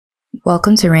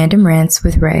Welcome to Random Rants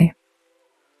with Ray.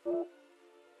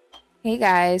 Hey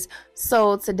guys,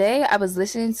 so today I was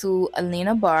listening to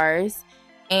Alina Bars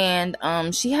and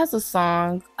she has a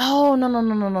song. Oh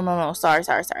no. Sorry.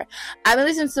 I've been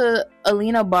listening to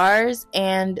Alina Bars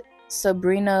and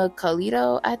Sabrina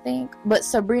Carlito, I think. But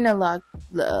Sabrina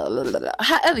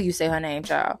however you say her name,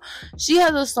 child. She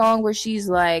has a song where she's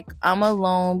like, I'm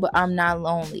alone, but I'm not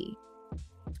lonely.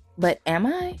 But am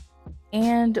I?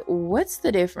 And what's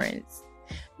the difference?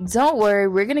 Don't worry,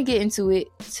 we're gonna get into it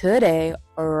today,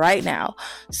 right now.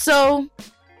 So,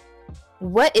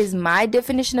 what is my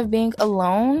definition of being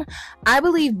alone? I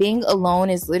believe being alone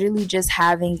is literally just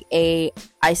having a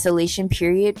isolation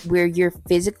period where you're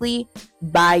physically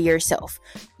by yourself.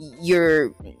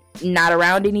 You're not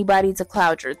around anybody to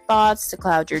cloud your thoughts, to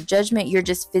cloud your judgment. You're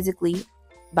just physically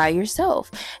by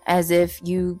yourself, as if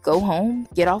you go home,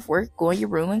 get off work, go in your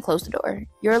room and close the door.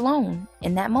 You're alone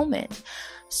in that moment.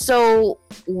 So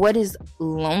what is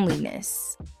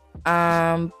loneliness?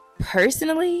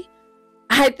 Personally,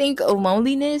 I think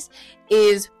loneliness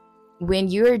is when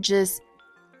you're just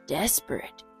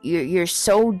desperate. You're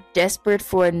so desperate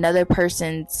for another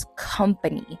person's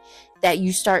company that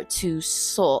you start to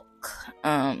sulk.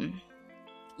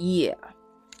 Yeah.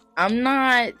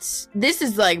 This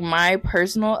is like my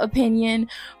personal opinion,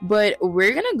 but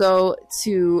we're gonna go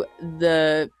to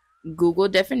the Google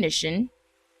definition.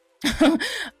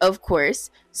 Of course.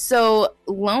 So,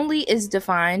 lonely is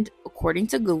defined, according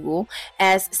to Google,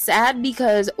 as sad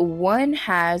because one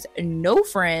has no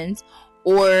friends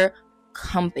or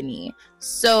company.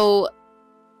 So,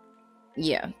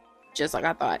 yeah, just like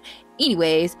I thought.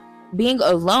 Anyways, being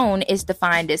alone is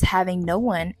defined as having no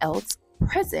one else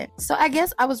present. So, I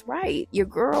guess I was right. Your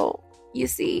girl, you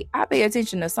see, I pay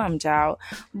attention to something, child.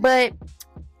 But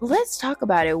let's talk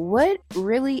about it. What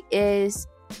really is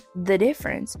the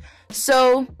difference?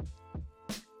 So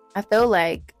I feel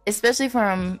like, especially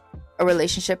from a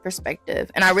relationship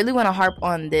perspective, and I really want to harp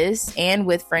on this and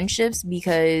with friendships,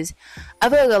 because I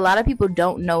feel like a lot of people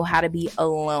don't know how to be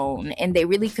alone and they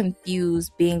really confuse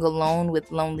being alone with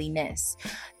loneliness.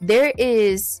 There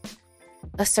is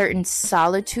a certain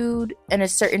solitude and a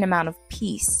certain amount of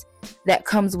peace that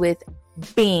comes with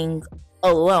being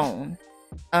alone.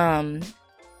 I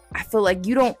feel like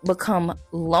you don't become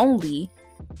lonely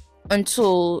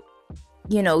until,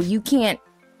 you can't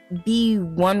be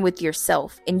one with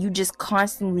yourself and you just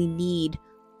constantly need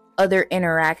other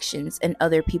interactions and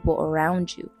other people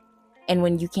around you. And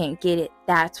when you can't get it,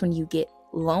 that's when you get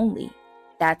lonely.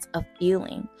 That's a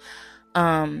feeling.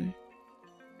 I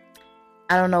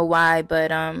don't know why,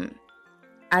 but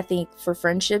I think for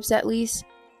friendships, at least,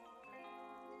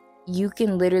 you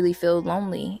can literally feel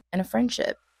lonely in a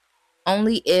friendship.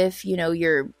 Only if,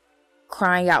 you're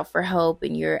crying out for help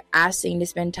and you're asking to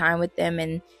spend time with them,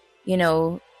 and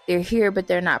they're here but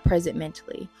they're not present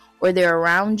mentally, or they're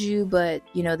around you but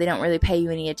they don't really pay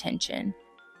you any attention.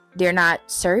 They're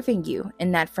not serving you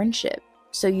in that friendship,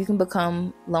 so you can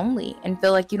become lonely and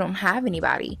feel like you don't have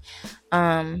anybody.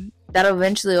 That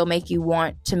eventually will make you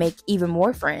want to make even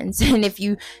more friends, and if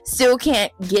you still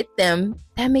can't get them,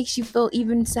 that makes you feel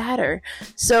even sadder.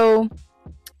 So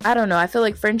I don't know. I feel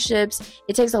like friendships,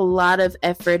 it takes a lot of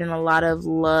effort and a lot of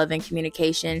love and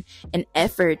communication and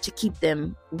effort to keep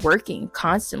them working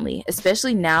constantly,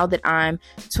 especially now that I'm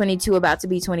 22, about to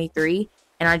be 23,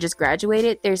 and I just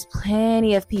graduated. There's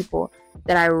plenty of people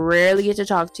that I rarely get to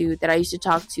talk to, that I used to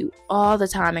talk to all the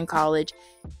time in college,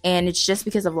 and it's just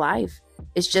because of life.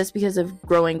 It's just because of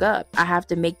growing up. I have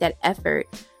to make that effort,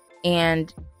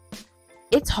 and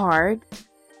it's hard.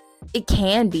 It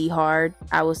can be hard,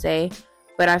 I will say.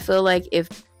 But I feel like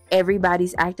if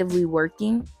everybody's actively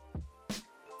working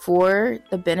for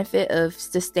the benefit of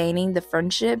sustaining the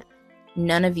friendship,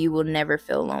 none of you will never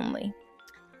feel lonely.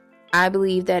 I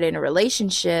believe that in a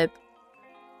relationship,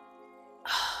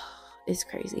 it's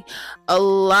crazy. A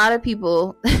lot of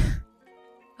people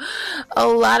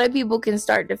can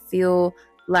start to feel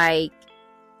like,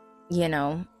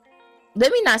 let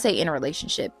me not say in a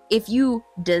relationship. If you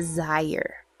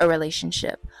desire a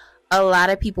relationship, a lot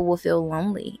of people will feel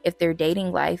lonely if their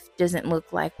dating life doesn't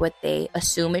look like what they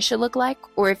assume it should look like,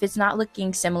 or if it's not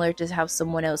looking similar to how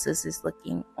someone else's is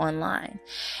looking online.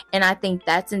 And I think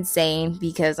that's insane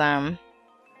because me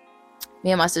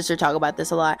and my sister talk about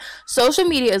this a lot. Social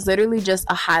media is literally just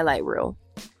a highlight reel.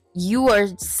 You are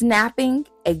snapping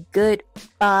a good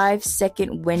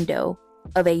 5-second window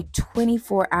of a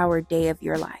 24-hour day of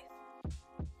your life.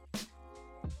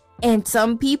 And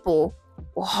some people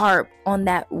will harp on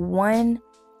that one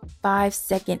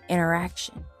 5-second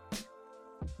interaction.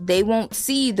 They won't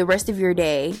see the rest of your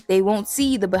day. They won't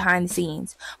see the behind the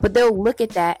scenes, but they'll look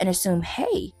at that and assume,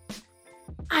 hey,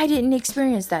 I didn't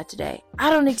experience that today. I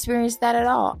don't experience that at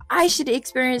all. I should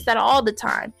experience that all the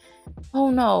time. Oh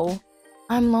no,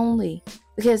 I'm lonely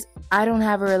because I don't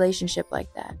have a relationship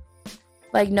like that.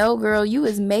 Like, no, girl, you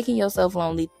is making yourself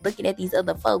lonely looking at these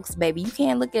other folks, baby. You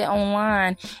can't look at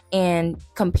online and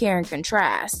compare and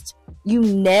contrast. You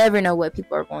never know what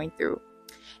people are going through.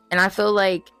 And I feel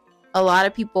like a lot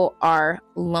of people are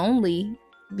lonely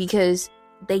because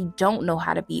they don't know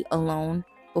how to be alone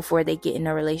before they get in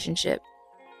a relationship.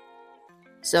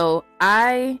 So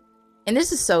and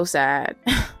this is so sad,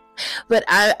 but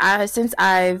I since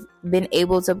I've been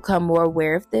able to become more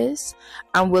aware of this,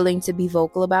 I'm willing to be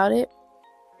vocal about it.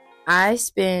 I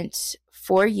spent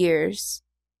 4 years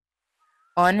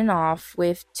on and off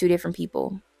with 2 different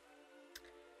people.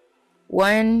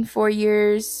 4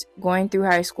 years going through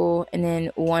high school, and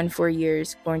then 4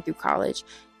 years going through college,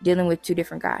 dealing with 2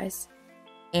 different guys.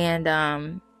 And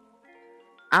I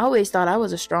always thought I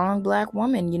was a strong black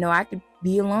woman. You know, I could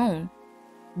be alone.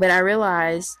 But I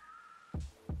realized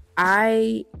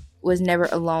I was never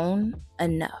alone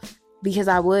enough, because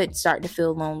I would start to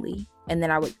feel lonely. And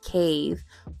then I would cave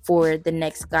for the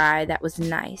next guy that was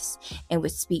nice and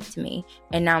would speak to me.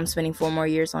 And now I'm spending 4 more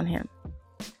years on him.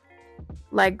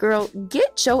 Like, girl,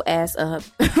 get your ass up.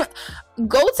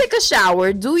 Go take a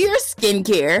shower. Do your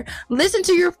skincare. Listen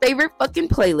to your favorite fucking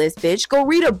playlist, bitch. Go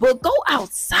read a book. Go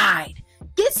outside.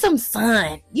 Get some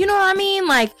sun. You know what I mean?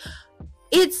 Like,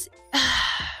 it's...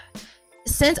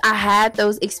 Since I had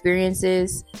those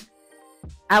experiences,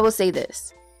 I will say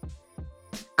this.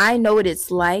 I know what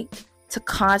it's like to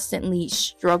constantly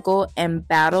struggle and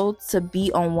battle to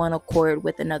be on one accord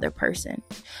with another person.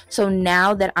 So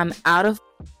now that I'm out of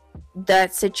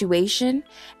that situation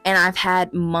and I've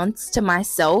had months to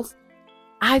myself,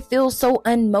 I feel so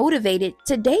unmotivated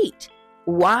to date.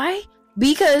 Why?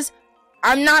 Because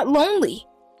I'm not lonely.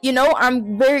 You know,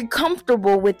 I'm very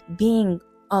comfortable with being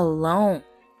alone.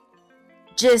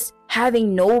 Just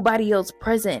having nobody else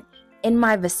present in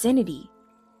my vicinity.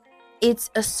 It's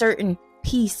a certain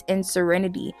peace and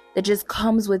serenity that just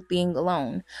comes with being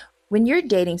alone. When you're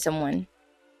dating someone,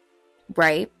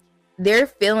 right? Their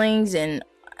feelings and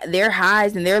their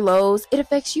highs and their lows, it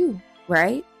affects you,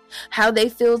 right? How they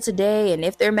feel today, and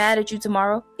if they're mad at you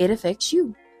tomorrow, it affects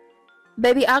you.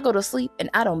 Baby, I go to sleep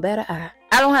and I don't bat an eye.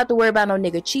 I don't have to worry about no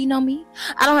nigga cheating on me.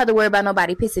 I don't have to worry about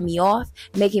nobody pissing me off,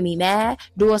 making me mad,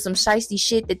 doing some shiesty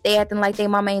shit that they acting like they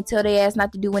mama ain't tell their ass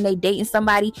not to do when they dating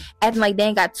somebody, acting like they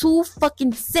ain't got 2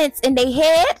 fucking cents in their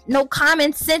head, no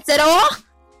common sense at all.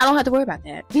 I don't have to worry about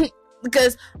that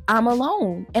because I'm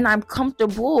alone and I'm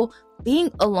comfortable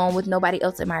being alone with nobody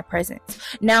else in my presence.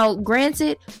 Now,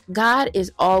 granted, God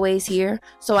is always here,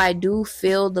 so I do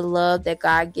feel the love that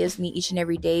God gives me each and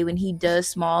every day when he does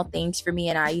small things for me,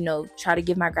 and I, try to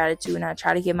give my gratitude and I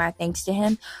try to give my thanks to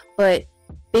him. But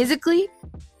physically,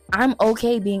 I'm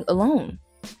okay being alone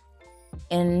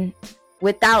and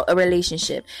without a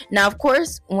relationship. Now, of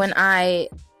course, when I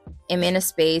am in a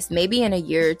space, maybe in a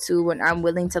year or 2, when I'm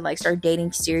willing to start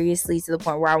dating seriously to the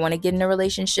point where I want to get in a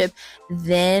relationship,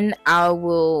 then I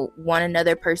will want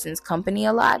another person's company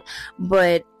a lot.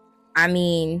 But I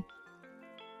mean,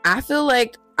 I feel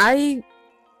like I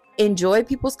enjoy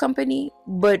people's company,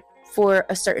 but for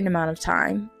a certain amount of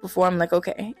time before I'm like,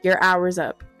 okay, your hour's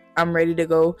up. I'm ready to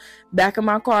go back in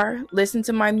my car, listen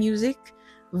to my music,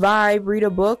 vibe, read a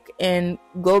book, and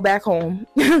go back home.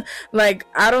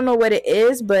 I don't know what it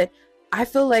is, but I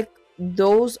feel like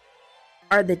those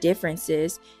are the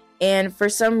differences. And for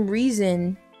some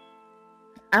reason,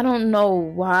 I don't know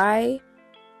why,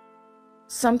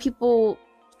 some people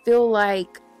feel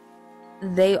like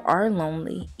they are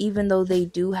lonely even though they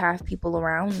do have people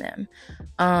around them.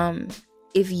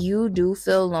 If you do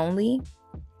feel lonely,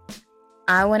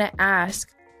 I want to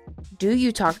ask, do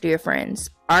you talk to your friends?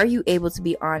 Are you able to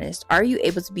be honest? Are you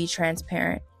able to be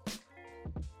transparent?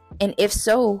 And if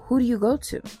so, who do you go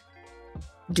to?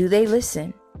 Do they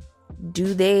listen?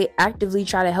 Do they actively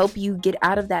try to help you get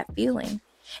out of that feeling?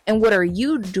 And what are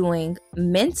you doing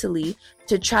mentally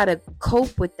to try to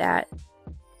cope with that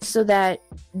so that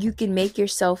you can make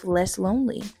yourself less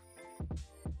lonely?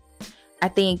 I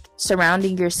think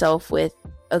surrounding yourself with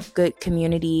a good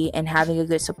community and having a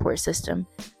good support system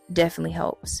definitely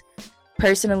helps.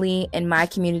 Personally, in my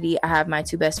community, I have my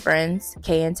 2 best friends,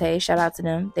 Kay and Tay. Shout out to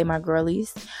them. They my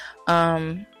girlies.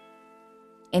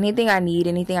 Anything I need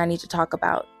to talk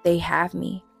about, they have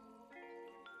me.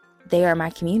 They are my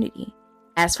community.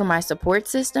 As for my support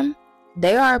system,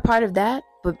 they are a part of that,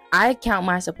 but I count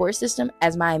my support system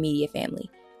as my immediate family.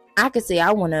 I could say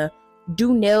I want to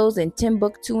do nails in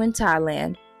Timbuktu in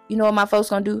Thailand. You know what my folks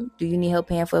gonna do? Do you need help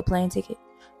paying for a plane ticket?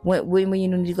 When you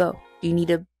need to go? Do you need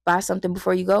to buy something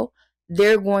before you go?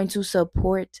 They're going to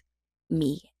support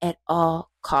me at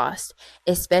all costs,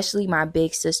 especially my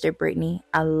big sister Brittany.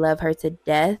 I love her to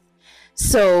death.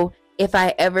 So if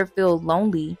I ever feel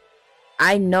lonely,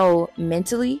 I know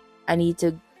mentally I need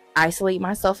to isolate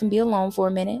myself and be alone for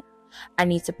a minute. I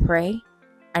need to pray.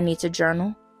 I need to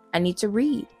journal. I need to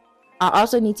read. I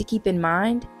also need to keep in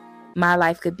mind my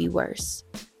life could be worse.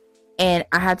 And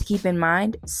I have to keep in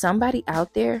mind somebody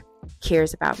out there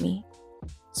cares about me.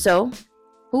 So,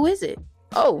 who is it?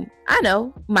 Oh, I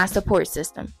know, my support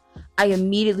system. I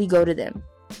immediately go to them.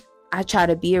 I try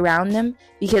to be around them,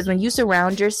 because when you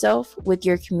surround yourself with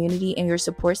your community and your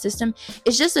support system,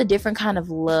 it's just a different kind of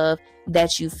love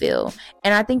that you feel.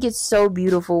 And I think it's so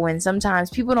beautiful when sometimes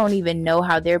people don't even know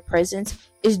how their presence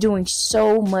is doing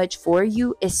so much for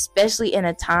you, especially in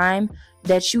a time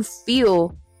that you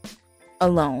feel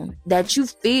alone, that you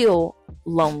feel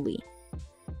lonely.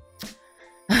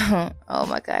 Oh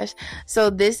my gosh. So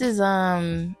this is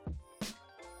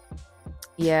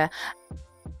yeah,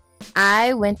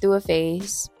 I went through a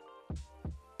phase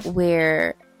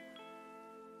where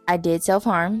I did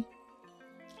self-harm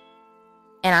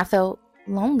and I felt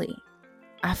lonely.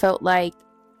 I felt like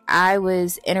I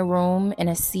was in a room in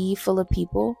a sea full of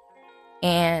people,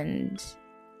 and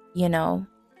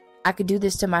I could do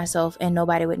this to myself and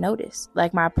nobody would notice.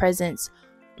 Like, my presence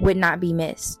would not be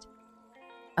missed.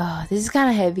 Oh, this is kind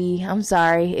of heavy. I'm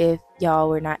sorry if y'all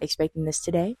were not expecting this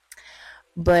today.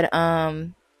 But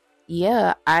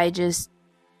yeah, I just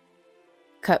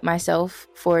cut myself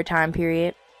for a time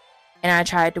period, and I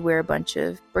tried to wear a bunch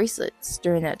of bracelets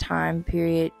during that time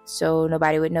period so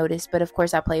nobody would notice. But of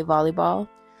course I play volleyball,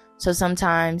 so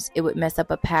sometimes it would mess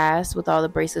up a pass with all the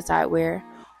bracelets I'd wear,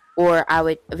 or I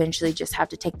would eventually just have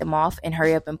to take them off and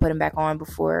hurry up and put them back on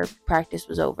before practice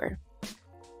was over.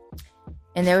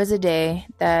 And there was a day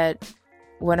that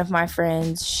one of my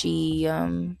friends, she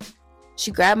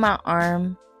grabbed my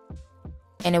arm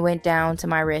and it went down to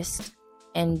my wrist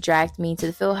and dragged me to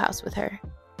the field house with her.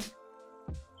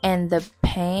 And the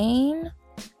pain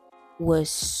was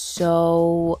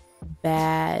so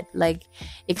bad. Like,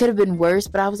 it could have been worse,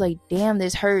 but I was like, damn,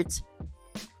 this hurts.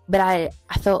 But I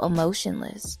felt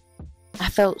emotionless. I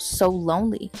felt so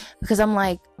lonely, because I'm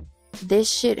like, this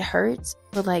shit hurts,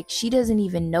 but like, she doesn't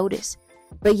even notice.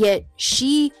 But yet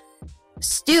she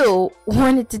still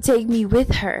wanted to take me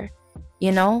with her.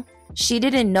 She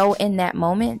didn't know in that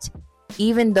moment,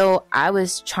 even though I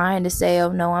was trying to say,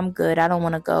 oh no, I'm good, I don't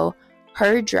want to go.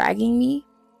 Her dragging me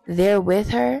there with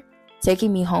her,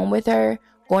 taking me home with her,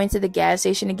 going to the gas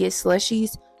station to get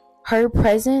slushies, her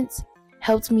presence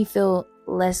helped me feel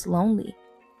less lonely.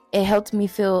 It helped me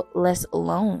feel less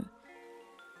alone.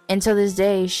 And to this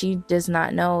day, she does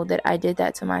not know that I did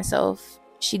that to myself.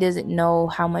 She doesn't know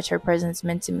how much her presence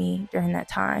meant to me during that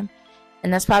time.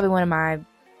 And that's probably one of my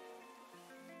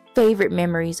favorite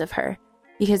memories of her,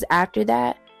 because after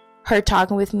that, her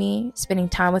talking with me, spending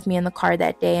time with me in the car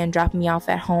that day and dropping me off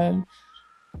at home,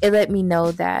 it let me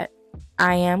know that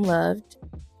I am loved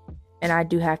and I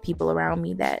do have people around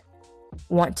me that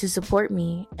want to support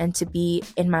me and to be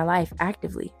in my life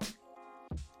actively.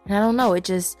 And I don't know, it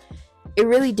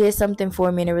really did something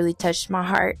for me, and it really touched my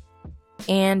heart.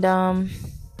 And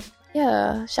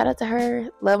yeah, shout out to her.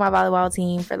 Love my volleyball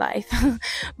team for life.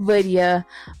 But yeah,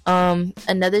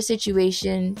 another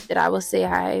situation that I will say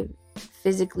I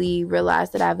physically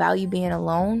realized that I value being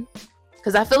alone,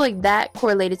 because I feel like that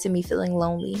correlated to me feeling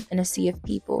lonely in a sea of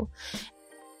people,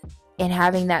 and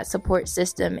having that support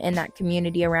system and that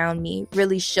community around me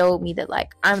really showed me that,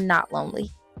 like, I'm not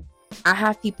lonely. I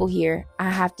have people here. I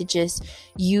have to just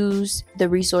use the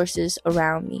resources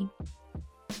around me.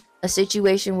 A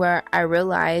situation where I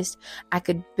realized I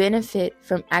could benefit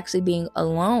from actually being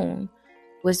alone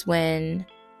was when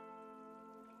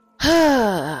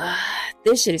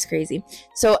this shit is crazy.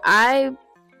 So I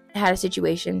had a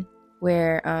situation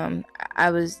where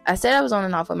I said I was on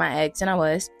and off with my ex, and I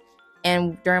was.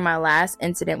 And during my last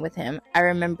incident with him, I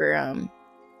remember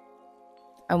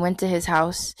I went to his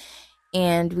house,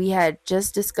 and we had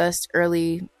just discussed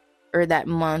early or that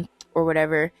month or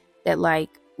whatever that, like,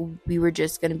 we were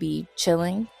just going to be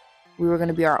chilling. We were going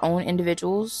to be our own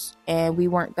individuals, and we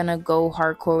weren't going to go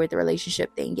hardcore with the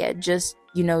relationship thing yet. Just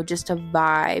to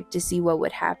vibe, to see what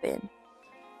would happen.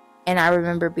 And I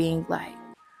remember being like,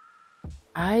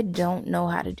 I don't know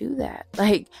how to do that.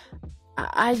 Like,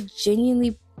 I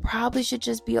genuinely probably should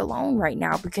just be alone right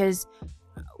now, because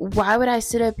why would I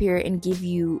sit up here and give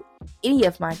you any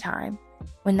of my time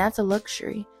when that's a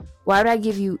luxury? Why would I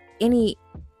give you any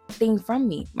thing from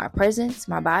me. My presence,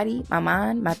 my body, my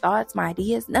mind, my thoughts, my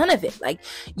ideas, none of it. Like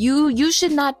you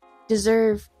should not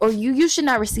deserve, or you should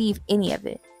not receive any of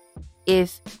it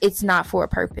if it's not for a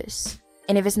purpose,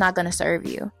 and if it's not going to serve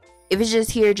you. If it's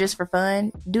just here just for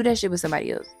fun, do that shit with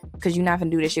somebody else, because you're not going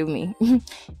to do that shit with me.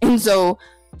 And so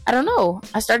I don't know,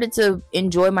 I started to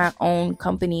enjoy my own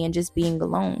company and just being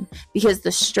alone, because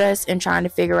the stress and trying to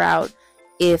figure out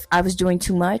if I was doing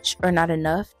too much or not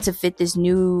enough to fit this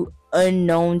new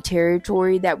unknown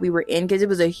territory that we were in, because it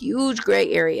was a huge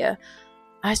gray area.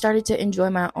 I started to enjoy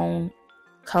my own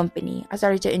company. I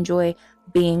started to enjoy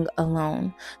being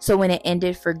alone. So when it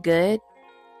ended for good,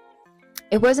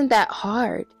 it wasn't that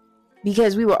hard,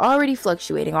 because we were already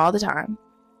fluctuating all the time.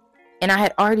 And I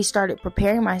had already started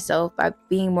preparing myself by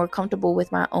being more comfortable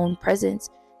with my own presence,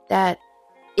 that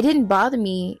it didn't bother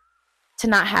me to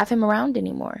not have him around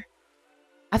anymore.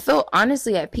 I felt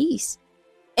honestly at peace.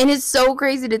 And it's so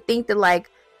crazy to think that, like,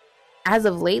 as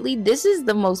of lately, this is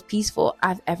the most peaceful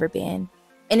I've ever been.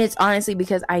 And it's honestly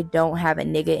because I don't have a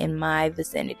nigga in my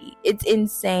vicinity. It's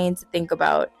insane to think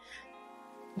about.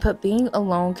 But being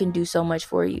alone can do so much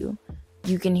for you.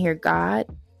 You can hear God.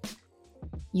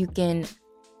 You can,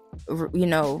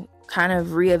 kind of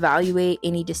reevaluate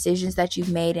any decisions that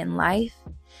you've made in life.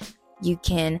 You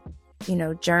can,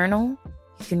 journal.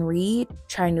 You can read,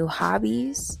 try new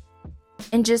hobbies,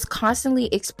 and just constantly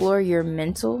explore your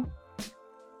mental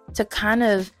to kind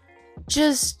of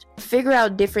just figure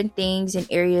out different things and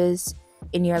areas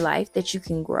in your life that you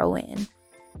can grow in.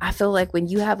 I feel like when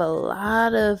you have a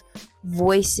lot of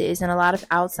voices and a lot of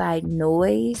outside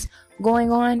noise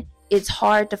going on, it's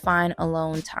hard to find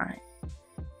alone time.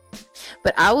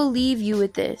 But I will leave you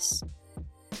with this.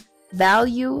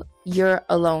 Value your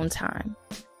alone time,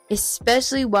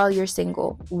 especially while you're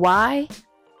single. Why?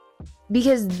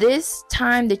 Because this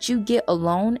time that you get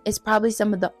alone is probably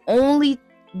some of the only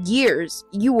years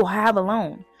you will have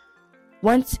alone.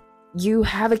 Once you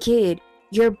have a kid,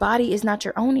 your body is not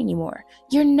your own anymore.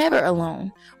 You're never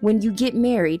alone. When you get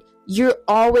married, you're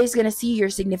always going to see your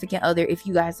significant other if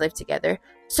you guys live together.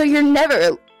 So you're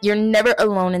never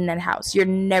alone in that house. You're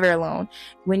never alone.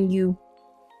 When you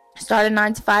start a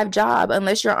 9-to-5 job,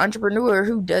 unless you're an entrepreneur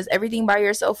who does everything by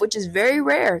yourself, which is very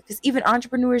rare, because even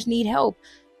entrepreneurs need help.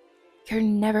 You're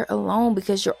never alone,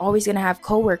 because you're always going to have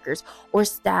coworkers or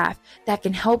staff that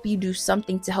can help you do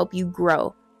something to help you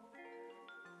grow.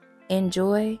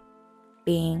 Enjoy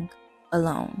being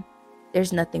alone.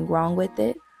 There's nothing wrong with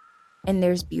it, and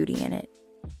there's beauty in it.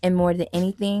 And more than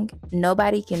anything,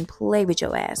 nobody can play with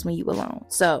your ass when you alone.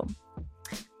 So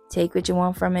take what you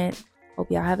want from it.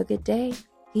 Hope y'all have a good day.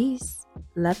 Peace.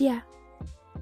 Love ya.